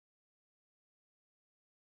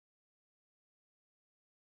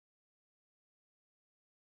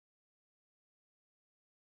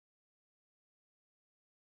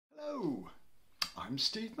Hello, I'm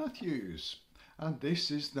Steve Matthews and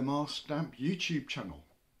this is the Marstamp YouTube channel.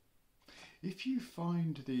 If you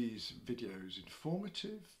find these videos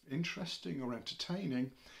informative, interesting or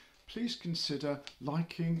entertaining, please consider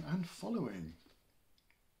liking and following.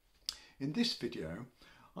 In this video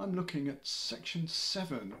I'm looking at section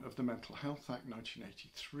 7 of the Mental Health Act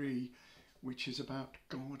 1983, which is about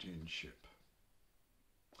guardianship.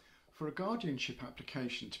 For a guardianship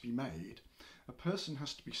application to be made, a person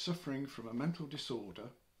has to be suffering from a mental disorder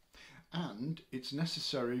and it's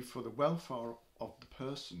necessary for the welfare of the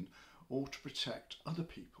person or to protect other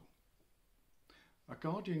people. A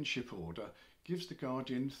guardianship order gives the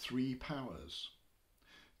guardian 3 powers: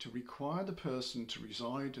 to require the person to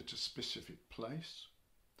reside at a specific place,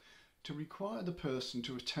 to require the person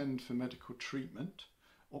to attend for medical treatment,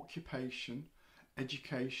 occupation,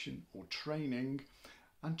 education or training,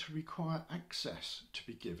 and to require access to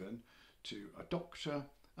be given to a doctor,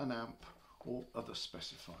 an AMP or other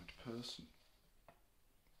specified person.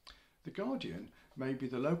 The guardian may be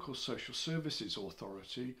the local social services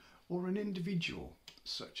authority or an individual,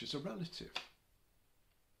 such as a relative.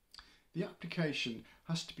 The application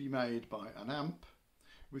has to be made by an AMP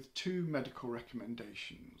with 2 medical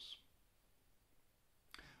recommendations.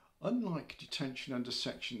 Unlike detention under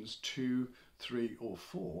sections 2, 3 or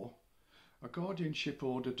 4, a guardianship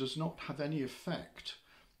order does not have any effect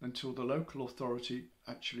until the local authority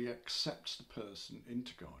actually accepts the person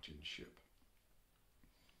into guardianship.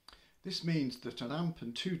 This means that an AMP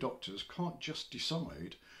and 2 doctors can't just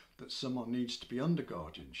decide that someone needs to be under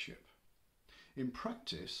guardianship. In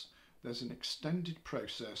practice, there's an extended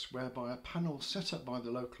process whereby a panel set up by the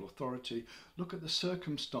local authority look at the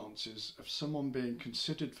circumstances of someone being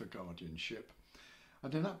considered for guardianship,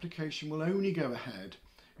 and an application will only go ahead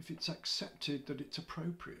if it's accepted that it's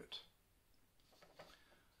appropriate.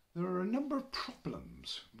 There are a number of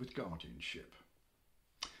problems with guardianship.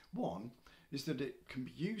 One is that it can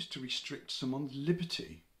be used to restrict someone's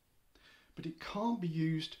liberty, but it can't be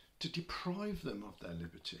used to deprive them of their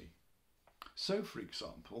liberty. So, for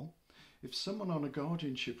example, if someone on a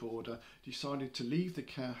guardianship order decided to leave the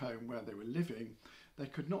care home where they were living, they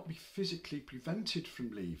could not be physically prevented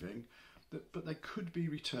from leaving, but they could be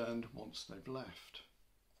returned once they've left.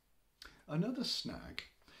 Another snag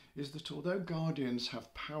is that although guardians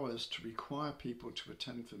have powers to require people to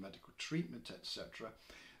attend for medical treatment, etc.,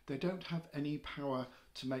 they don't have any power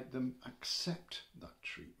to make them accept that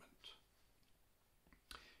treatment.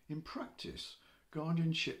 In practice,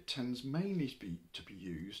 guardianship tends mainly to be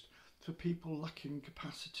used for people lacking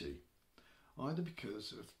capacity, either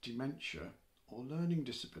because of dementia or learning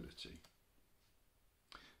disability.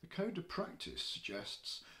 The Code of Practice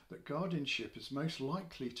suggests that guardianship is most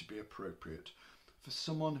likely to be appropriate for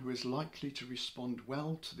someone who is likely to respond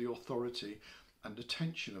well to the authority and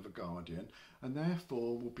attention of a guardian and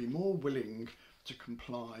therefore will be more willing to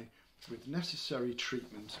comply with necessary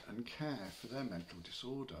treatment and care for their mental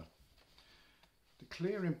disorder. The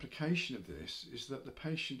clear implication of this is that the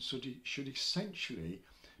patient should essentially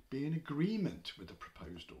be in agreement with the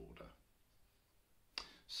proposed order.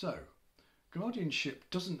 So, guardianship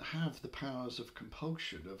doesn't have the powers of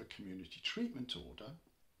compulsion of a community treatment order,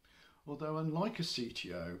 although unlike a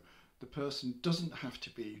CTO, the person doesn't have to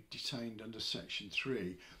be detained under section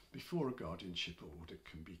 3 before a guardianship order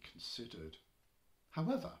can be considered.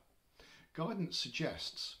 However, guidance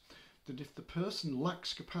suggests that if the person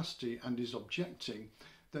lacks capacity and is objecting,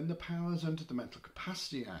 then the powers under the Mental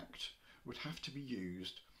Capacity Act would have to be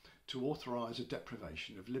used to authorise a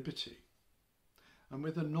deprivation of liberty. And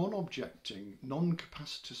with a non-objecting,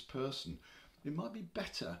 non-capacitous person, it might be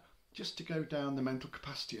better just to go down the Mental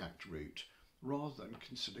Capacity Act route rather than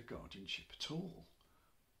consider guardianship at all.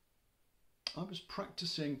 I was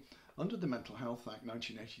practising under the Mental Health Act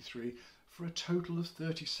 1983 for a total of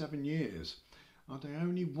 37 years, and I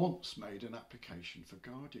only once made an application for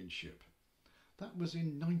guardianship. That was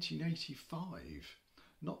in 1985,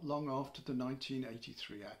 not long after the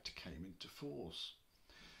 1983 Act came into force.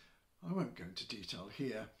 I won't go into detail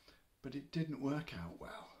here, but it didn't work out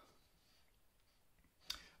well.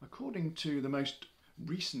 According to the most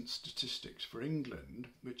recent statistics for England,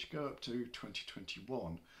 which go up to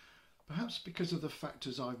 2021, perhaps because of the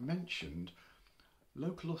factors I've mentioned,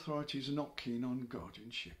 local authorities are not keen on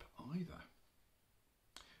guardianship either.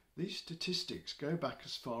 These statistics go back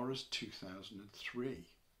as far as 2003.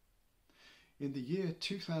 In the year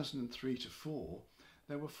 2003 to 4,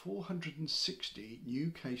 there were 460 new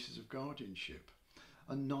cases of guardianship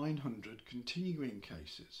and 900 continuing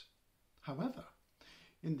cases. However,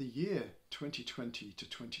 in the year 2020 to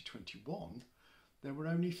 2021, there were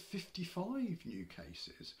only 55 new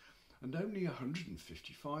cases and only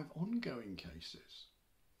 155 ongoing cases.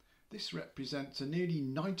 This represents a nearly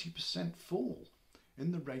 90% fall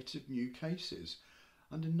in the rate of new cases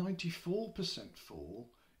and a 94% fall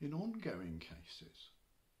in ongoing cases.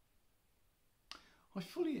 I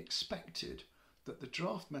fully expected that the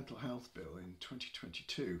draft Mental Health Bill in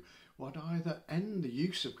 2022 would either end the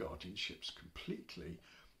use of guardianships completely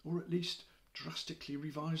or at least drastically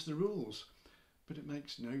revise the rules, but it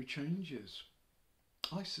makes no changes.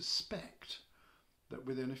 I suspect that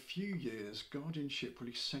within a few years guardianship will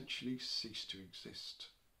essentially cease to exist.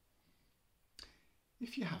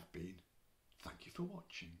 If you have been, thank you for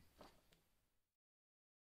watching.